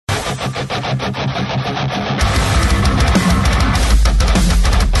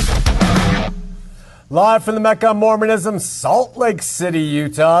Live from the Mecca of Mormonism, Salt Lake City,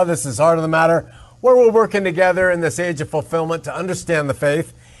 Utah. This is Heart of the Matter, where we're working together in this age of fulfillment to understand the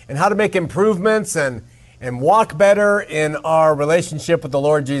faith and how to make improvements and walk better in our relationship with the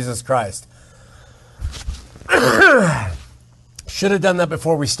Lord Jesus Christ. Should have done that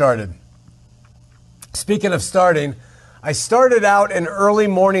before we started. Speaking of starting, I started out in early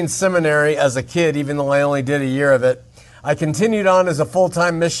morning seminary as a kid, even though I only did a year of it. I continued on as a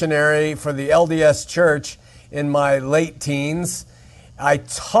full-time missionary for the LDS Church in my late teens. I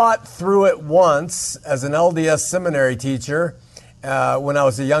taught through it once as an LDS seminary teacher when I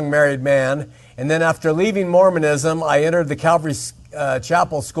was a young married man. And then after leaving Mormonism, I entered the Calvary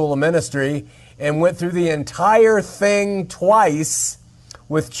Chapel School of Ministry and went through the entire thing twice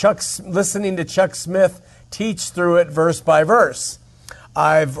with listening to Chuck Smith teach through it verse by verse.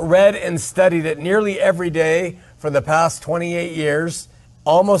 I've read and studied it nearly every day for the past 28 years,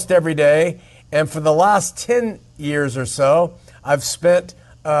 almost every day. And for the last 10 years or so, I've spent,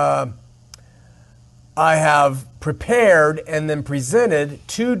 I have prepared and then presented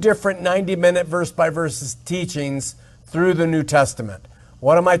 2 different 90-minute verse-by-verse teachings through the New Testament.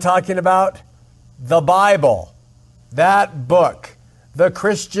 What am I talking about? The Bible, that book, the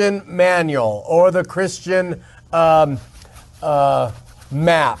Christian manual, or the Christian map,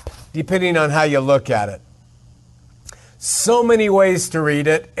 depending on how you look at it. So many ways to read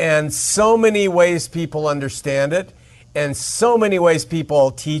it, and so many ways people understand it, and so many ways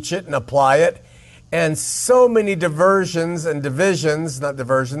people teach it and apply it, and so many divisions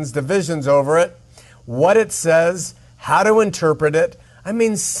over it, what it says, how to interpret it. I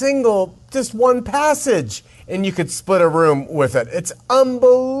mean, just one passage, and you could split a room with it. It's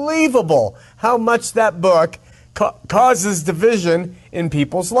unbelievable how much that book causes division in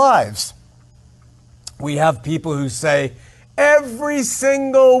people's lives. We have people who say, every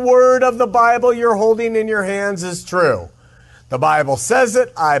single word of the Bible you're holding in your hands is true. The Bible says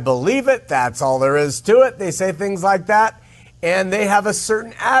it, I believe it, that's all there is to it. They say things like that, and they have a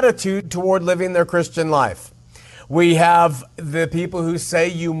certain attitude toward living their Christian life. We have the people who say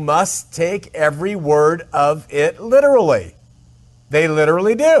you must take every word of it literally. They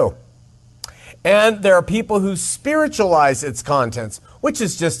literally do. And there are people who spiritualize its contents, which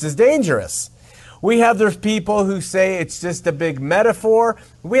is just as dangerous. We have those people who say it's just a big metaphor.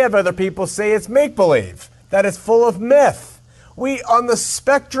 We have other people say it's make-believe, that it's full of myth. On the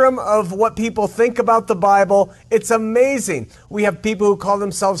spectrum of what people think about the Bible, it's amazing. We have people who call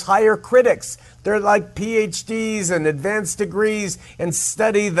themselves higher critics. They're like PhDs and advanced degrees and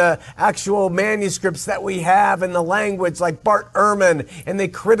study the actual manuscripts that we have in the language, like Bart Ehrman, and they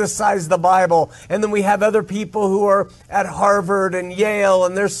criticize the Bible. And then we have other people who are at Harvard and Yale,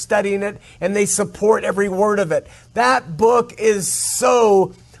 and they're studying it, and they support every word of it. That book is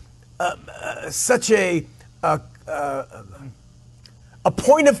such a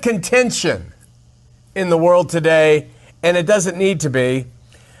point of contention in the world today, and it doesn't need to be.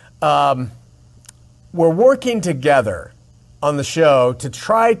 We're working together on the show to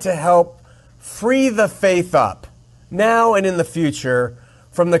try to help free the faith up, now and in the future,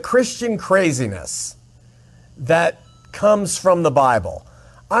 from the Christian craziness that comes from the Bible.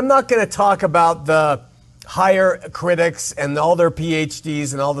 I'm not going to talk about the higher critics and all their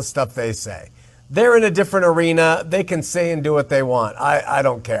PhDs and all the stuff they say. They're in a different arena. They can say and do what they want. I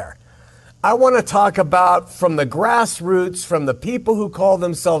don't care. I want to talk about, from the grassroots, from the people who call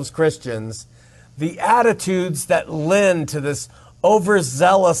themselves Christians, the attitudes that lend to this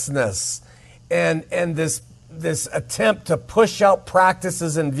overzealousness and this attempt to push out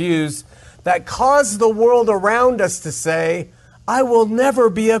practices and views that cause the world around us to say, I will never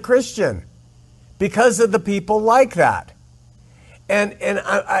be a Christian, because of the people like that. And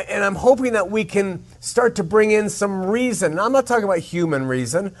I'm hoping that we can start to bring in some reason. I'm not talking about human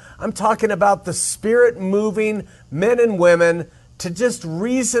reason. I'm talking about the Spirit-moving men and women to just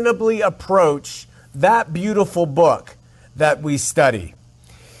reasonably approach that beautiful book that we study.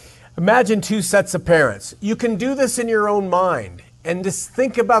 Imagine 2 sets of parents. You can do this in your own mind and just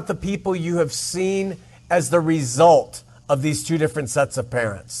think about the people you have seen as the result of these 2 different sets of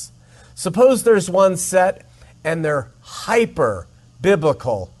parents. Suppose there's one set and they're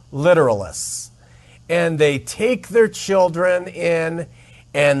hyper-biblical literalists, and they take their children in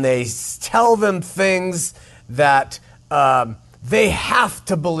and they tell them things that they have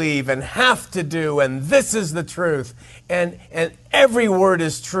to believe and have to do, and this is the truth, and every word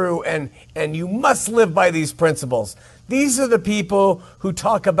is true, and you must live by these principles. These are the people who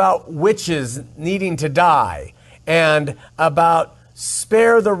talk about witches needing to die, and about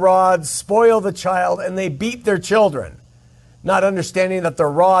spare the rod, spoil the child, and they beat their children, not understanding that the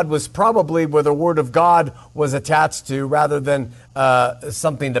rod was probably where the word of God was attached to rather than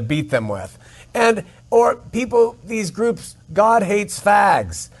something to beat them with. Or people, these groups, God hates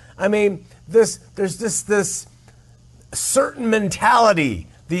fags. I mean, there's just this certain mentality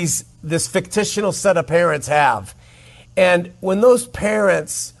this fictional set of parents have. And when those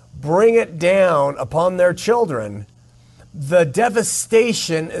parents bring it down upon their children, the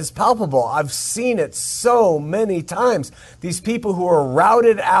devastation is palpable. I've seen it so many times. These people who are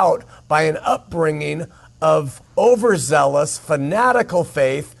routed out by an upbringing of overzealous, fanatical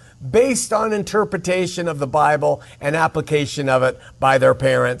faith based on interpretation of the Bible and application of it by their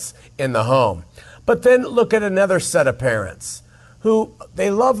parents in the home. But then look at another set of parents who, they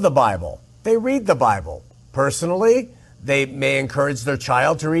love the Bible. They read the Bible. Personally, they may encourage their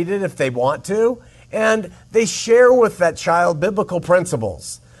child to read it if they want to, and they share with that child biblical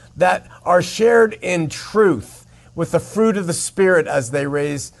principles that are shared in truth with the fruit of the Spirit as they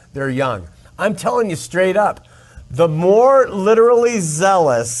raise their young. I'm telling you straight up, the more literally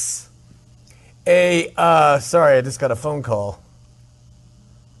zealous sorry, I just got a phone call.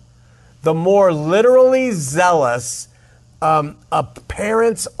 The more literally zealous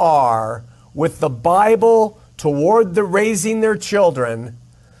parents are with the Bible toward the raising their children,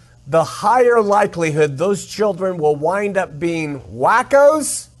 the higher likelihood those children will wind up being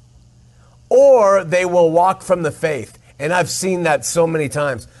wackos or they will walk from the faith. And I've seen that so many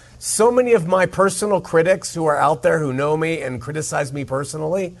times. So many of my personal critics who are out there who know me and criticize me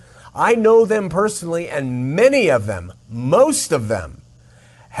personally, I know them personally, and many of them, most of them,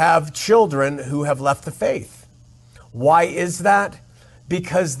 have children who have left the faith. Why is that?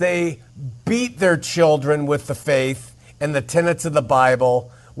 Because they beat their children with the faith and the tenets of the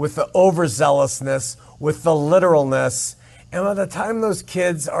Bible, with the overzealousness, with the literalness. And by the time those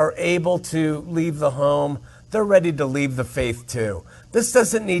kids are able to leave the home, they're ready to leave the faith too. This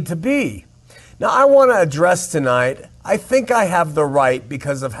doesn't need to be. Now, I want to address tonight, I think I have the right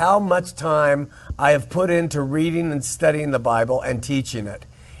because of how much time I have put into reading and studying the Bible and teaching it.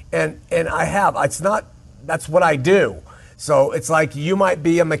 And I have. That's what I do. So it's like you might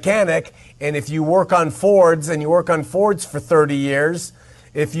be a mechanic, and if you work on Fords and you work on Fords for 30 years,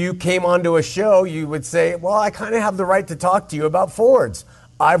 if you came onto a show, you would say, well, I kind of have the right to talk to you about Fords.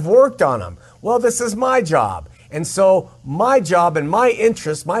 I've worked on them. Well, this is my job. And so my job and my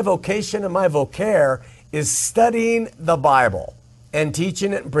interest, my vocation and my vocare is studying the Bible and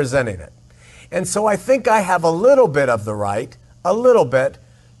teaching it and presenting it. And so I think I have a little bit of the right,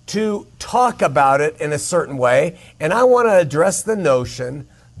 to talk about it in a certain way. And I want to address the notion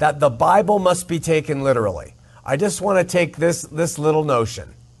that the Bible must be taken literally. I just want to take this little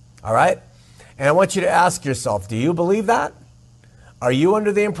notion, all right? And I want you to ask yourself, do you believe that? Are you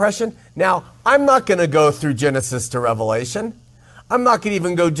under the impression? Now, I'm not going to go through Genesis to Revelation. I'm not going to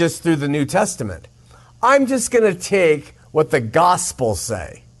even go just through the New Testament. I'm just going to take what the Gospels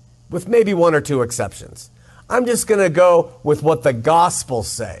say, with maybe one or two exceptions. I'm just going to go with what the Gospels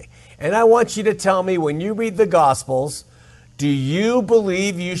say. And I want you to tell me, when you read the Gospels, do you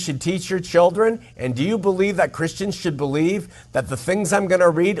believe you should teach your children? And do you believe that Christians should believe that the things I'm going to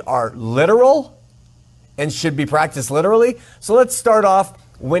read are literal and should be practiced literally? So let's start off.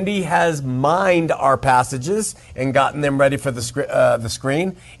 Wendy has mined our passages and gotten them ready for the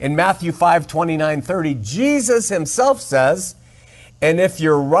screen. In Matthew 5:29-30, Jesus himself says, "And if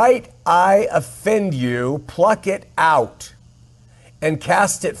your right eye offend you, pluck it out and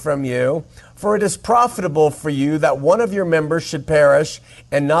cast it from you. For it is profitable for you that one of your members should perish,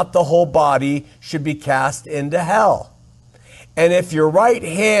 and not the whole body should be cast into hell. And if your right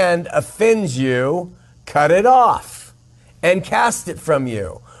hand offends you, cut it off and cast it from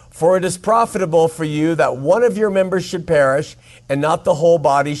you. For it is profitable for you that one of your members should perish, and not the whole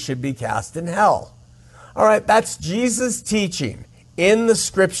body should be cast in hell." All right, that's Jesus' teaching in the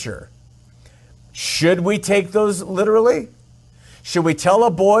Scripture. Should we take those literally? Should we tell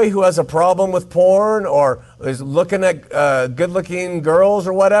a boy who has a problem with porn or is looking at good-looking girls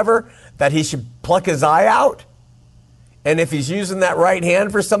or whatever that he should pluck his eye out? And if he's using that right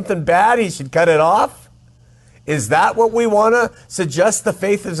hand for something bad, he should cut it off? Is that what we want to suggest the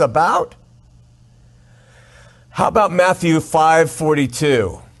faith is about? How about Matthew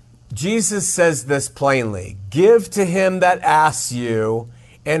 5:42? Jesus says this plainly, "Give to him that asks you,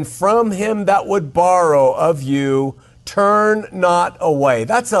 and from him that would borrow of you, turn not away."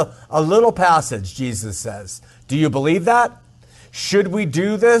 That's a little passage, Jesus says. Do you believe that? Should we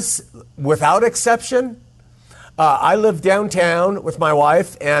do this without exception? I live downtown with my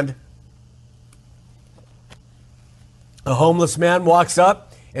wife, and A homeless man walks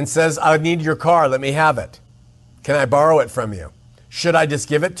up and says, I need your car. Let me have it. Can I borrow it from you? Should I just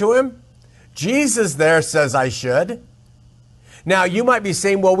give it to him? Jesus there says I should. Now, you might be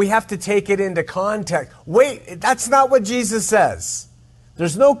saying, well, we have to take it into context. Wait, that's not what Jesus says.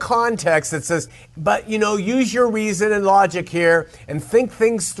 There's no context that says, but, use your reason and logic here and think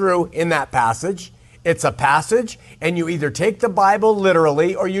things through in that passage. It's a passage, and you either take the Bible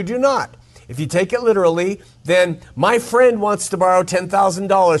literally or you do not. If you take it literally, then my friend wants to borrow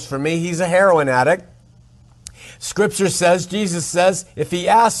 $10,000 from me. He's a heroin addict. Scripture says, Jesus says, if he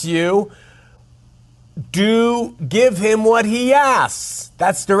asks you, do give him what he asks.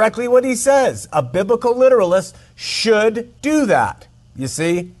 That's directly what he says. A biblical literalist should do that. You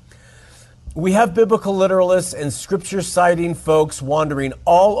see, we have biblical literalists and scripture citing folks wandering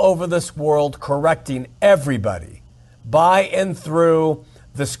all over this world, correcting everybody by and through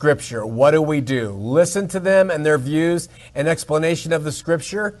the scripture. What do? Listen to them and their views and explanation of the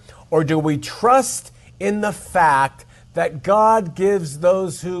scripture? Or do we trust in the fact that God gives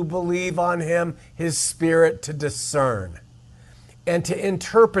those who believe on him his spirit to discern and to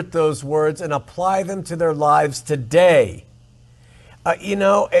interpret those words and apply them to their lives today?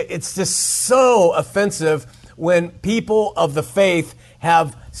 It's just so offensive when people of the faith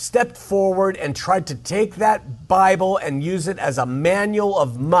have stepped forward and tried to take that Bible and use it as a manual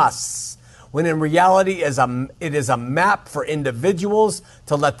of musts, when in reality it is a map for individuals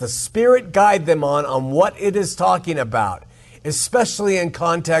to let the Spirit guide them on what it is talking about, especially in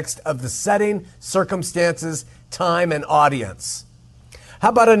context of the setting, circumstances, time, and audience. How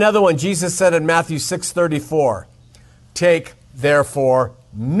about another one? Jesus said in Matthew 6:34, take therefore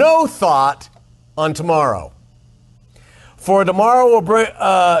no thought on tomorrow. For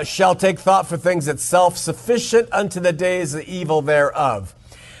tomorrow shall take thought for things itself, sufficient unto the days the evil thereof.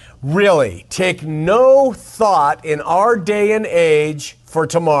 Really, take no thought in our day and age for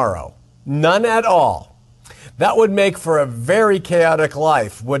tomorrow. None at all. That would make for a very chaotic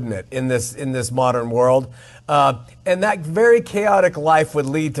life, wouldn't it, in this modern world? And that very chaotic life would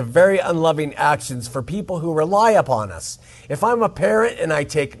lead to very unloving actions for people who rely upon us. If I'm a parent and I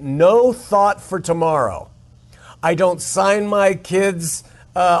take no thought for tomorrow, I don't sign my kids'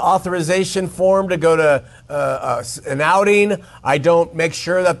 authorization form to go to an outing. I don't make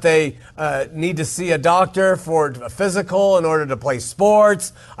sure that they need to see a doctor for a physical in order to play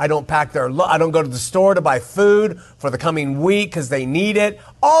sports. I don't I don't go to the store to buy food for the coming week because they need it.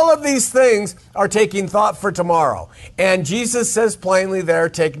 All of these things are taking thought for tomorrow. And Jesus says plainly there,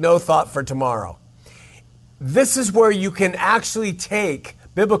 take no thought for tomorrow. This is where you can actually take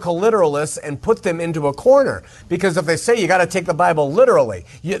biblical literalists and put them into a corner. Because if they say you got to take the Bible literally,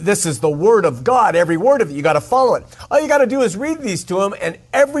 this is the Word of God, every word of it, you got to follow it. All you got to do is read these to them, and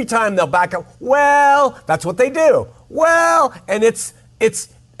every time they'll back up, well, that's what they do. Well, and it's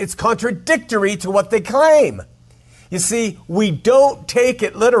contradictory to what they claim. You see, we don't take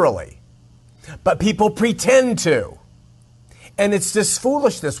it literally, but people pretend to. And it's just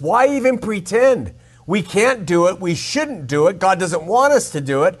foolishness. Why even pretend? We can't do it. We shouldn't do it. God doesn't want us to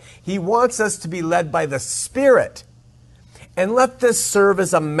do it. He wants us to be led by the Spirit. And let this serve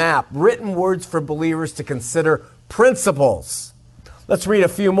as a map, written words for believers to consider principles. Let's read a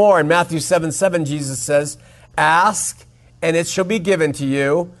few more. In Matthew 7:7, Jesus says, ask, and it shall be given to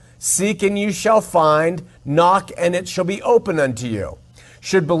you. Seek, and you shall find. Knock, and it shall be opened unto you.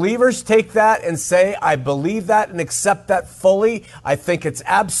 Should believers take that and say, I believe that and accept that fully? I think it's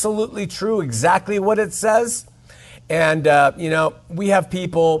absolutely true, exactly what it says. And, we have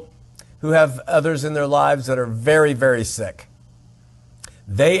people who have others in their lives that are very, very sick.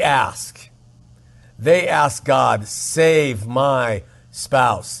 They ask God, save my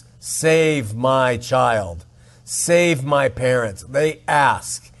spouse, save my child, save my parents. They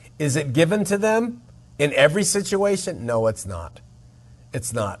ask. Is it given to them in every situation? No, it's not.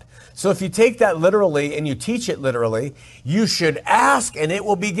 It's not. So if you take that literally and you teach it literally, you should ask and it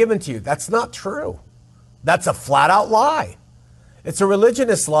will be given to you. That's not true. That's a flat out lie. It's a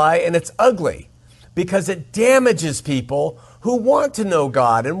religionist lie, and it's ugly because it damages people who want to know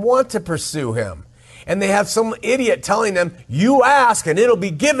God and want to pursue him. And they have some idiot telling them, you ask and it'll be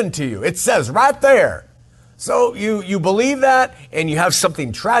given to you. It says right there. So you believe that, and you have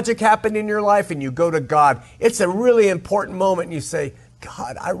something tragic happen in your life and you go to God. It's a really important moment and you say,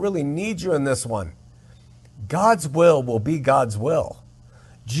 God, I really need you in this one. God's will be God's will.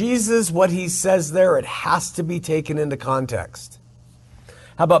 Jesus, what he says there, it has to be taken into context.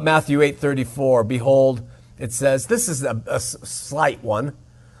 How about Matthew 8:34? Behold, it says, this is a slight one.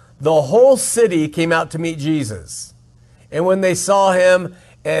 The whole city came out to meet Jesus. And when they saw him,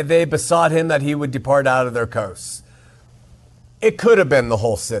 they besought him that he would depart out of their coasts. it could have been the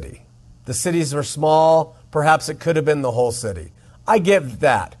whole city. The cities were small. Perhaps it could have been the whole city. I get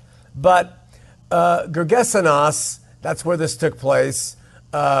that. But Gergesenos, that's where this took place,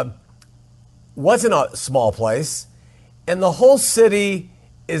 wasn't a small place. And the whole city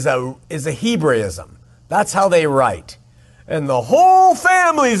is a Hebraism. That's how they write. And the whole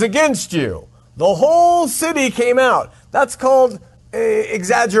family's against you. The whole city came out. That's called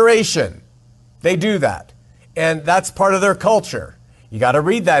exaggeration. They do that. And that's part of their culture. You got to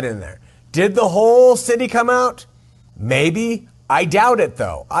read that in there. Did the whole city come out? Maybe. I doubt it,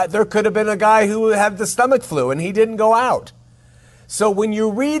 though. There could have been a guy who had the stomach flu and he didn't go out. So when you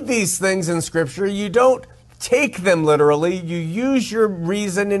read these things in Scripture, you don't take them literally. You use your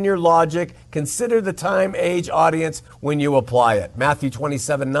reason and your logic. Consider the time, age, audience when you apply it. Matthew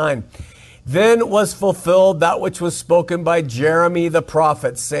 27:9. Then was fulfilled that which was spoken by Jeremy the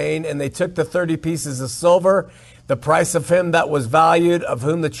prophet, saying, and they took the 30 pieces of silver, the price of him that was valued, of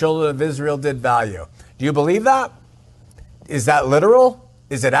whom the children of Israel did value. Do you believe that? Is that literal?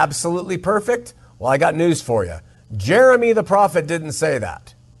 Is it absolutely perfect? Well, I got news for you. Jeremy the prophet didn't say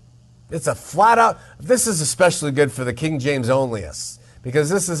that. It's a flat out, this is especially good for the King James onlyists, because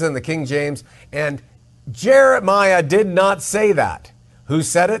this is in the King James, and Jeremiah did not say that. Who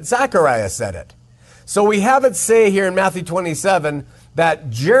said it? Zechariah said it. So we have it say here in Matthew 27 that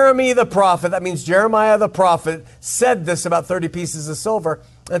Jeremy the prophet, that means Jeremiah the prophet, said this about 30 pieces of silver.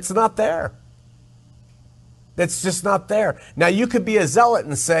 It's not there. It's just not there. Now you could be a zealot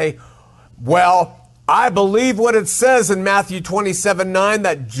and say, well, I believe what it says in Matthew 27:9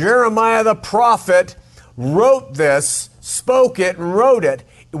 that Jeremiah the prophet wrote this, spoke it, and wrote it.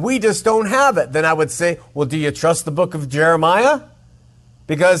 We just don't have it. Then I would say, well, do you trust the book of Jeremiah?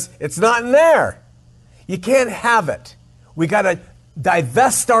 Because it's not in there. You can't have it. We got to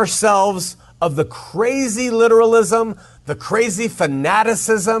divest ourselves of the crazy literalism, the crazy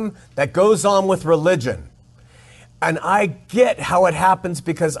fanaticism that goes on with religion. And I get how it happens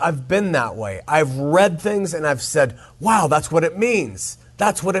because I've been that way. I've read things and I've said, wow, that's what it means.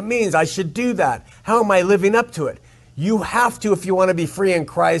 That's what it means. I should do that. How am I living up to it? You have to, if you want to be free in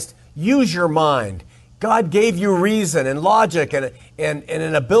Christ, use your mind. God gave you reason and logic and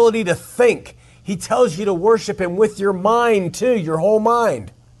an ability to think. He tells you to worship Him with your mind too, your whole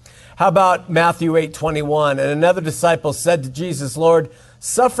mind. How about Matthew 8:21? And another disciple said to Jesus, Lord,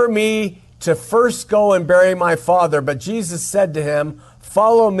 suffer me to first go and bury my father. But Jesus said to him,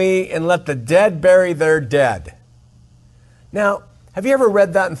 follow me and let the dead bury their dead. Now, have you ever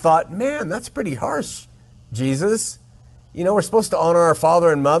read that and thought, man, that's pretty harsh, Jesus? You know, we're supposed to honor our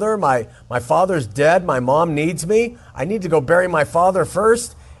father and mother. My father's dead. My mom needs me. I need to go bury my father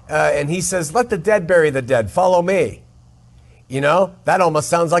first. And he says, let the dead bury the dead. Follow me. You know, that almost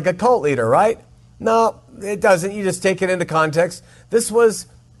sounds like a cult leader, right? No, it doesn't. You just take it into context. This was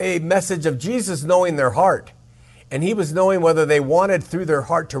a message of Jesus knowing their heart. And He was knowing whether they wanted through their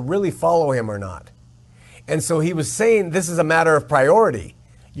heart to really follow Him or not. And so He was saying, this is a matter of priority.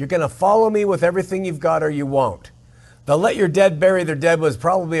 You're going to follow me with everything you've got or you won't. The let your dead bury their dead was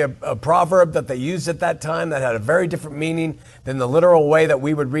probably a proverb that they used at that time that had a very different meaning than the literal way that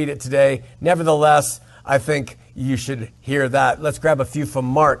we would read it today. Nevertheless, I think you should hear that. Let's grab a few from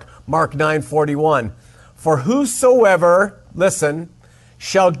Mark 9:41. For whosoever, listen,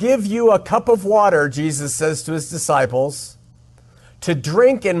 shall give you a cup of water, Jesus says to His disciples, to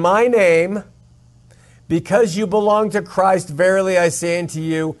drink in my name, because you belong to Christ, verily I say unto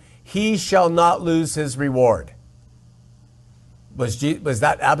you, he shall not lose his reward. Was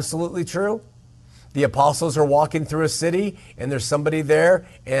that absolutely true? The apostles are walking through a city and there's somebody there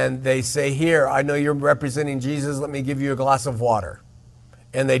and they say, here, I know you're representing Jesus. Let me give you a glass of water.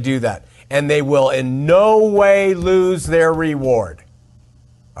 And they do that. And they will in no way lose their reward.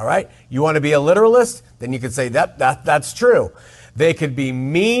 All right? You want to be a literalist? Then you could say that's true. They could be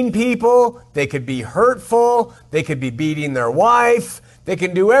mean people. They could be hurtful. They could be beating their wife. They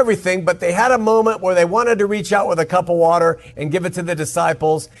can do everything, but they had a moment where they wanted to reach out with a cup of water and give it to the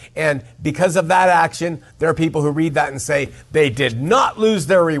disciples. And because of that action, there are people who read that and say they did not lose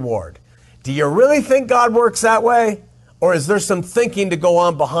their reward. Do you really think God works that way? Or is there some thinking to go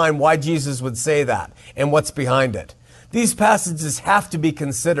on behind why Jesus would say that and what's behind it? These passages have to be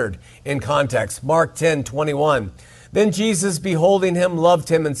considered in context. Mark 10:21. Then Jesus, beholding him, loved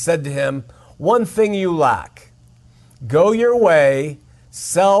him and said to him, one thing you lack. Go your way,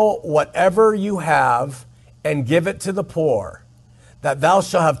 sell whatever you have, and give it to the poor, that thou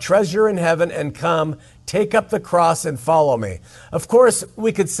shalt have treasure in heaven, and come, take up the cross and follow me. Of course,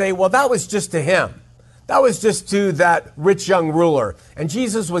 we could say, well, that was just to him. That was just to that rich young ruler. And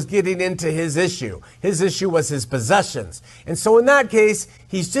Jesus was getting into his issue. His issue was his possessions. And so in that case,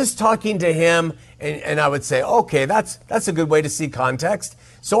 he's just talking to him. And I would say, okay, that's a good way to see context.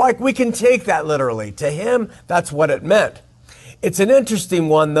 So we can take that literally. To him, that's what it meant. It's an interesting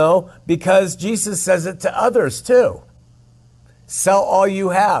one, though, because Jesus says it to others, too. Sell all you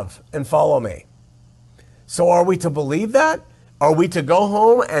have and follow me. So are we to believe that? Are we to go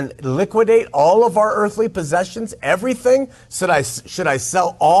home and liquidate all of our earthly possessions, everything? Should I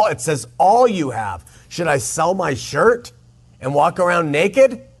sell all? It says all you have. Should I sell my shirt and walk around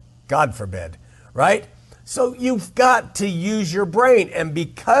naked? God forbid, right? So you've got to use your brain. And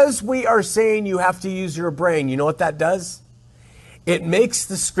because we are saying you have to use your brain, you know what that does? It makes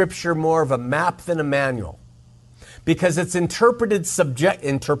the scripture more of a map than a manual, because it's interpreted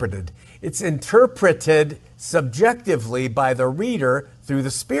subjectively by the reader through the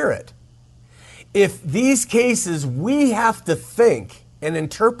Spirit. If these cases we have to think and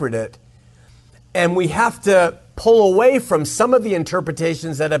interpret it, and we have to pull away from some of the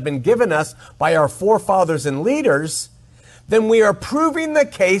interpretations that have been given us by our forefathers and leaders, then we are proving the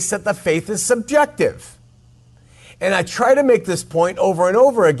case that the faith is subjective. And I try to make this point over and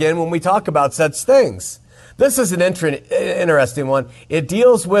over again when we talk about such things. This is an interesting one. It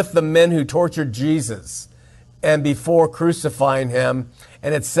deals with the men who tortured Jesus and before crucifying him.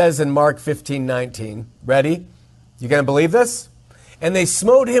 And it says in Mark 15:19, ready? You going to believe this? And they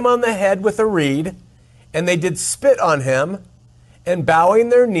smote him on the head with a reed, and they did spit on him, and bowing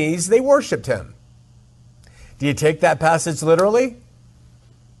their knees, they worshiped him. Do you take that passage literally?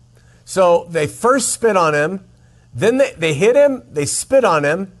 So they first spit on him, then they hit him, they spit on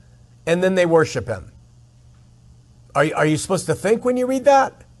him, and then they worship him. Are you supposed to think when you read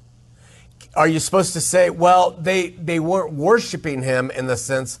that? Are you supposed to say, well, they weren't worshiping him in the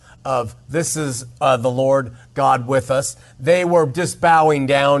sense of this is the Lord God with us. They were just bowing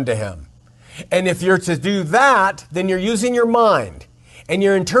down to him. And if you're to do that, then you're using your mind and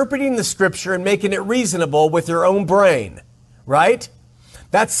you're interpreting the scripture and making it reasonable with your own brain, right?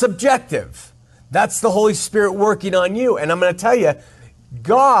 That's subjective. That's the Holy Spirit working on you. And I'm going to tell you,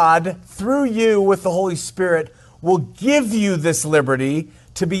 God, through you with the Holy Spirit, will give you this liberty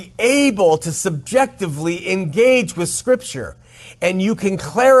to be able to subjectively engage with Scripture. And you can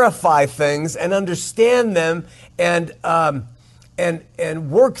clarify things and understand them and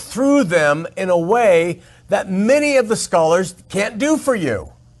work through them in a way that many of the scholars can't do for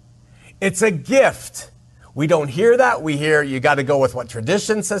you. It's a gift. We don't hear that. We hear you got to go with what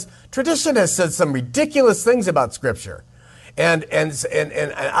tradition says. Tradition has said some ridiculous things about Scripture. And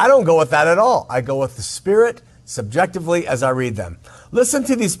I don't go with that at all. I go with the Spirit subjectively as I read them. Listen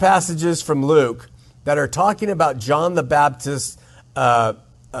to these passages from Luke that are talking about John the Baptist's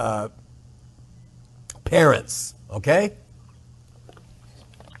parents, okay?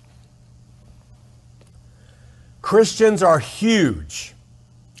 Christians are huge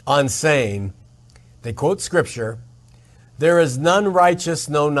on saying, they quote Scripture, there is none righteous,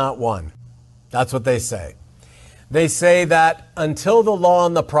 no, not one. That's what they say. They say that until the law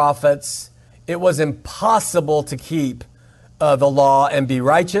and the prophets, it was impossible to keep the law and be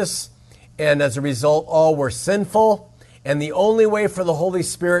righteous. And as a result, all were sinful. And the only way for the Holy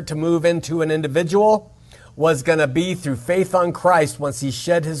Spirit to move into an individual was going to be through faith on Christ once he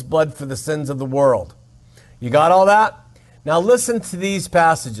shed his blood for the sins of the world. You got all that? Now listen to these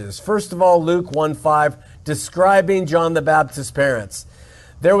passages. First of all, Luke 1:5, describing John the Baptist's parents.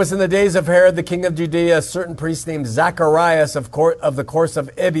 There was in the days of Herod, the king of Judea, a certain priest named Zacharias of the course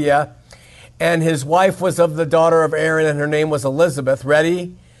of Abia, and his wife was of the daughter of Aaron, and her name was Elizabeth.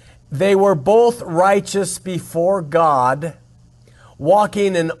 Ready? They were both righteous before God,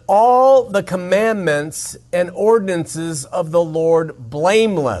 walking in all the commandments and ordinances of the Lord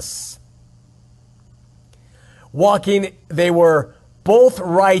blameless. They were both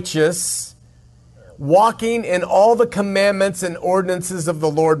righteous, walking in all the commandments and ordinances of the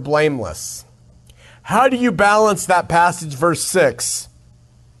Lord blameless. How do you balance that passage, verse 6,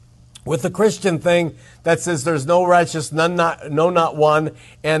 with the Christian thing that says there's no righteous, not one,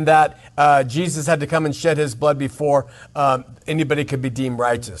 and that Jesus had to come and shed his blood before anybody could be deemed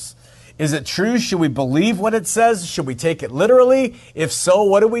righteous? Is it true? Should we believe what it says? Should we take it literally? If so,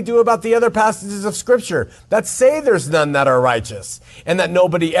 what do we do about the other passages of Scripture that say there's none that are righteous and that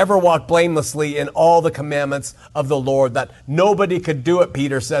nobody ever walked blamelessly in all the commandments of the Lord, that nobody could do it,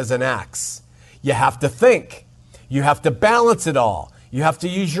 Peter says in Acts? You have to think. You have to balance it all. You have to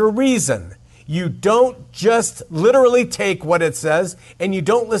use your reason. You don't just literally take what it says and you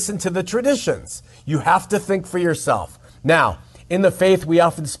don't listen to the traditions. You have to think for yourself. Now, In the faith, we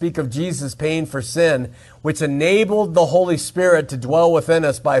often speak of Jesus paying for sin, which enabled the Holy Spirit to dwell within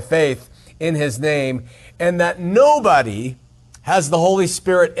us by faith in his name, and that nobody has the Holy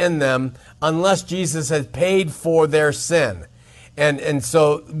Spirit in them unless Jesus has paid for their sin. And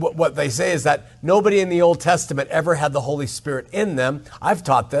so what they say is that nobody in the Old Testament ever had the Holy Spirit in them. I've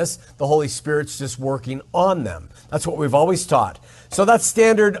taught this. The Holy Spirit's just working on them. That's what we've always taught. So that's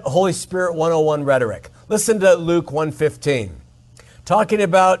standard Holy Spirit 101 rhetoric. Listen to Luke 1:15. Talking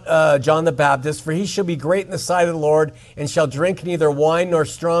about John the Baptist, for he shall be great in the sight of the Lord, and shall drink neither wine nor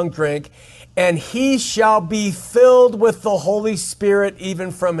strong drink, and he shall be filled with the Holy Spirit even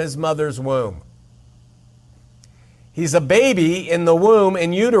from his mother's womb. He's a baby in the womb,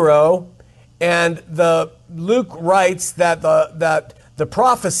 in utero, and Luke writes that the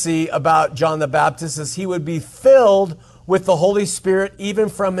prophecy about John the Baptist is he would be filled with the Holy Spirit even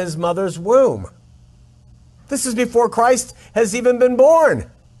from his mother's womb. This is before Christ has even been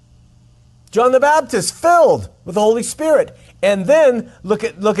born. John the Baptist filled with the Holy Spirit. And then look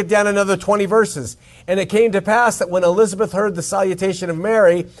at down another 20 verses. And it came to pass that when Elizabeth heard the salutation of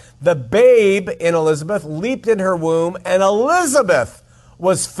Mary, the babe in Elizabeth leaped in her womb, and Elizabeth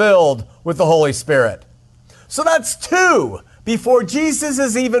was filled with the Holy Spirit. So that's two before Jesus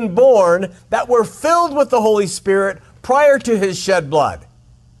is even born that were filled with the Holy Spirit prior to his shed blood.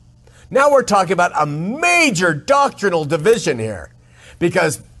 Now we're talking about a major doctrinal division here.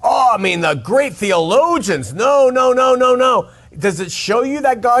 Because, the great theologians, no. Does it show you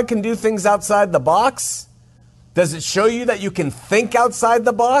that God can do things outside the box? Does it show you that you can think outside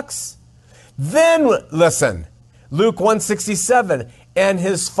the box? Then, listen, Luke 1:67, and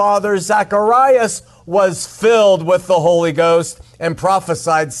his father Zacharias was filled with the Holy Ghost and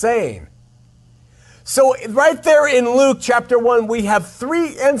prophesied, saying. So right there in Luke chapter 1, we have three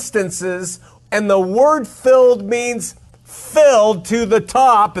instances, and the word filled means filled to the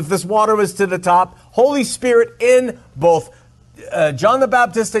top. If this water was to the top, Holy Spirit in both John the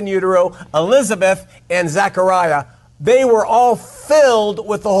Baptist in utero, Elizabeth, and Zachariah. They were all filled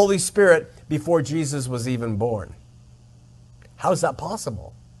with the Holy Spirit before Jesus was even born. How's that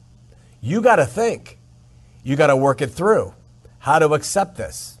possible? You got to think. You got to work it through. How to accept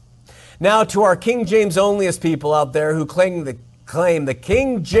this. Now, to our King James onlyist people out there who claim the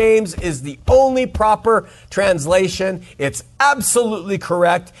King James is the only proper translation. It's absolutely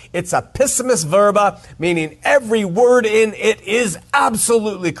correct. It's a piscimus verba, meaning every word in it is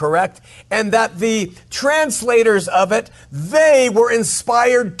absolutely correct. And that the translators of it, they were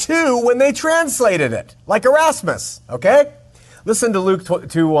inspired too when they translated it, like Erasmus, okay? Listen to Luke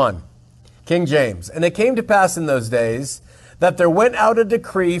 2:1, King James. And it came to pass in those days that there went out a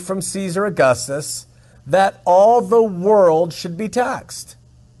decree from Caesar Augustus that all the world should be taxed.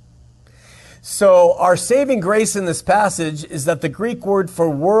 So our saving grace in this passage is that the Greek word for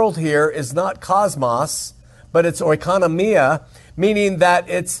world here is not cosmos, but it's oikonomia, meaning that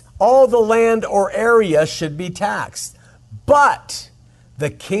it's all the land or area should be taxed. But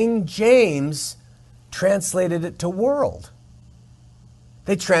the King James translated it to world.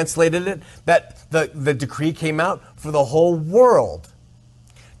 They translated it that the decree came out for the whole world.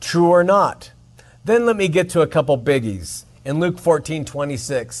 True or not? Then let me get to a couple biggies. In Luke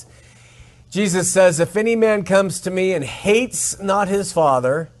 14:26, Jesus says, if any man comes to me and hates not his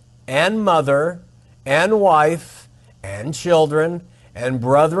father and mother and wife and children and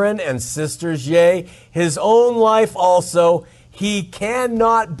brethren and sisters, yea, his own life also, he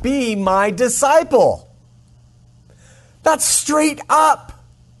cannot be my disciple. That's straight up.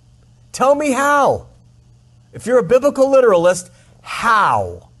 Tell me how. If you're a biblical literalist,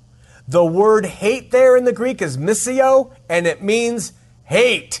 how? The word hate there in the Greek is missio, and it means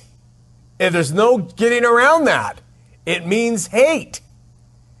hate. And there's no getting around that. It means hate.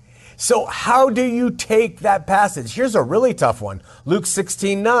 So how do you take that passage? Here's a really tough one. Luke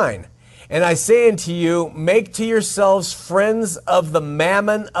 16:9. And I say unto you, make to yourselves friends of the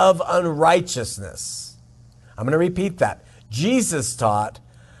mammon of unrighteousness. I'm going to repeat that. Jesus taught,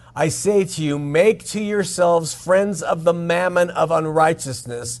 I say to you, make to yourselves friends of the mammon of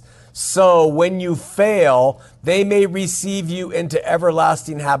unrighteousness, so when you fail, they may receive you into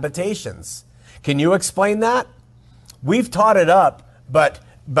everlasting habitations. Can you explain that? We've taught it up, but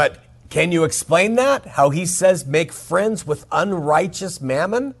can you explain that? How he says make friends with unrighteous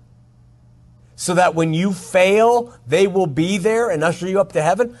mammon? So that when you fail, they will be there and usher you up to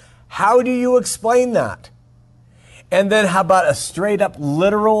heaven? How do you explain that? And then how about a straight up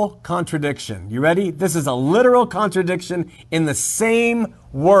literal contradiction? You ready? This is a literal contradiction in the same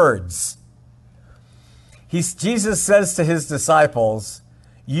words. Jesus says to his disciples,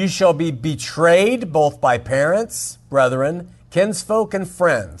 you shall be betrayed both by parents, brethren, kinsfolk and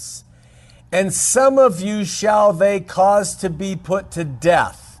friends. And some of you shall they cause to be put to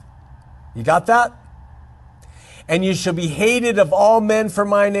death. You got that? And you shall be hated of all men for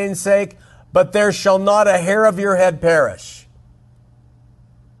my name's sake, but there shall not a hair of your head perish.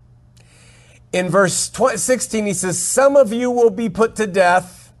 In verse 16, he says, some of you will be put to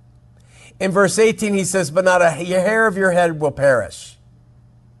death. In verse 18, he says, but not a hair of your head will perish.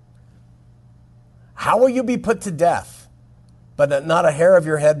 How will you be put to death, but not a hair of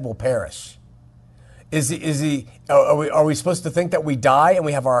your head will perish? Are we supposed to think that we die and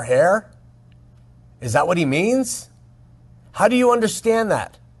we have our hair? Is that what he means? How do you understand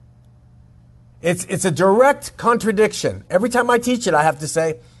that? It's a direct contradiction. Every time I teach it, I have to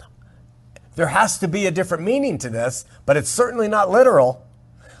say, there has to be a different meaning to this, but it's certainly not literal.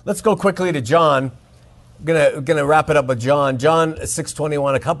 Let's go quickly to John. I'm gonna wrap it up with John. John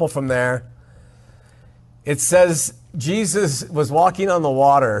 6:21, a couple from there. It says, Jesus was walking on the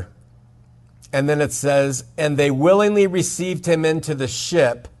water, and then it says, and they willingly received him into the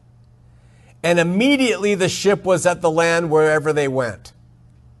ship, and immediately the ship was at the land wherever they went.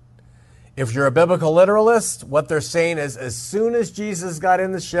 If you're a biblical literalist, what they're saying is as soon as Jesus got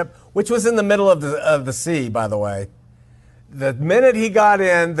in the ship, which was in the middle of the sea, by the way, the minute he got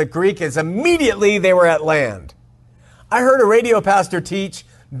in, the Greek is immediately they were at land. I heard a radio pastor teach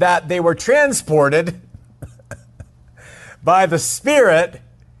that they were transported by the Spirit,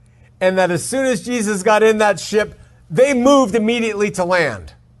 and that as soon as Jesus got in that ship, they moved immediately to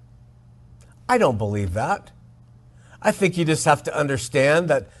land. I don't believe that. I think you just have to understand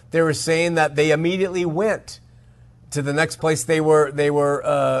that they were saying that they immediately went to the next place they were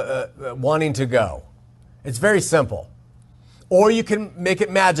wanting to go. It's very simple. Or you can make it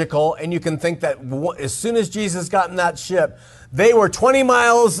magical, and you can think that as soon as Jesus got in that ship, they were 20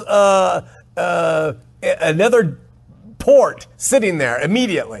 miles another port sitting there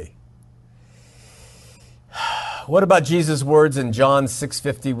immediately. What about Jesus' words in John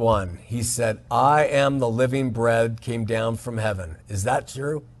 6:51? He said, I am the living bread came down from heaven. Is that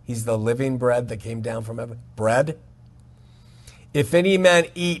true? He's the living bread that came down from heaven? Bread? If any man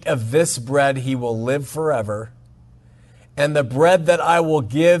eat of this bread, he will live forever. And the bread that I will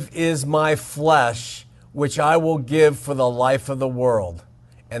give is my flesh, which I will give for the life of the world.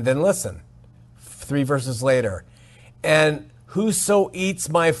 And then listen, 3 verses later. And whoso eats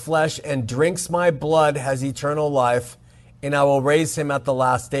my flesh and drinks my blood has eternal life, and I will raise him at the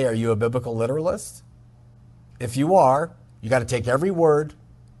last day. Are you a biblical literalist? If you are, you got to take every word.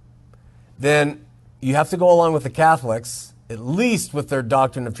 Then you have to go along with the Catholics, at least with their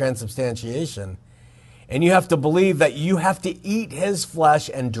doctrine of transubstantiation, and you have to believe that you have to eat his flesh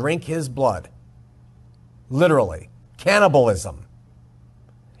and drink his blood. Literally. Cannibalism.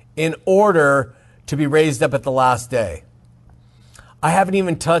 In order to be raised up at the last day. I haven't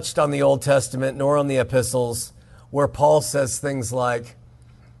even touched on the Old Testament nor on the epistles where Paul says things like,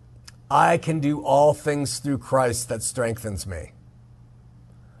 I can do all things through Christ that strengthens me.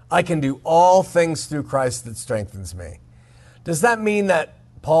 I can do all things through Christ that strengthens me. Does that mean that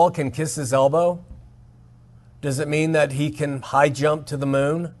Paul can kiss his elbow? Does it mean that he can high jump to the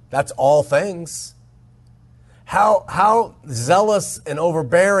moon? That's all things. How zealous and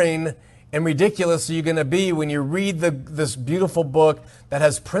overbearing and ridiculous are you going to be when you read this beautiful book that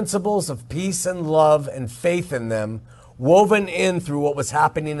has principles of peace and love and faith in them woven in through what was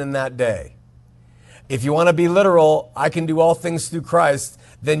happening in that day? If you want to be literal, I can do all things through Christ,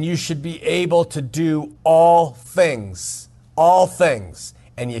 then you should be able to do all things,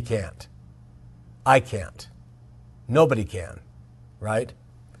 and you can't. I can't. Nobody can, right?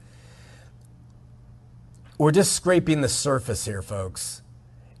 We're just scraping the surface here, folks.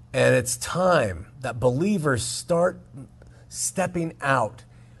 And it's time that believers start stepping out,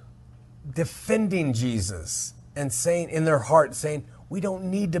 defending Jesus, and saying in their heart, saying, we don't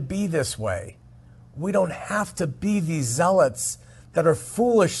need to be this way. We don't have to be these zealots that are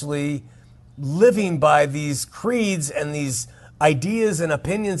foolishly living by these creeds and these ideas and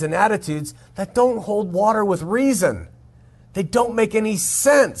opinions and attitudes that don't hold water with reason. They don't make any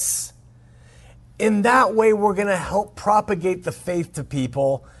sense. In that way, we're going to help propagate the faith to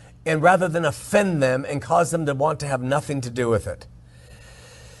people, and rather than offend them and cause them to want to have nothing to do with it.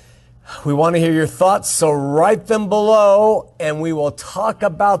 We want to hear your thoughts, so write them below, and we will talk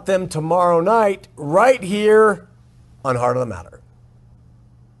about them tomorrow night right here on Heart of the Matter.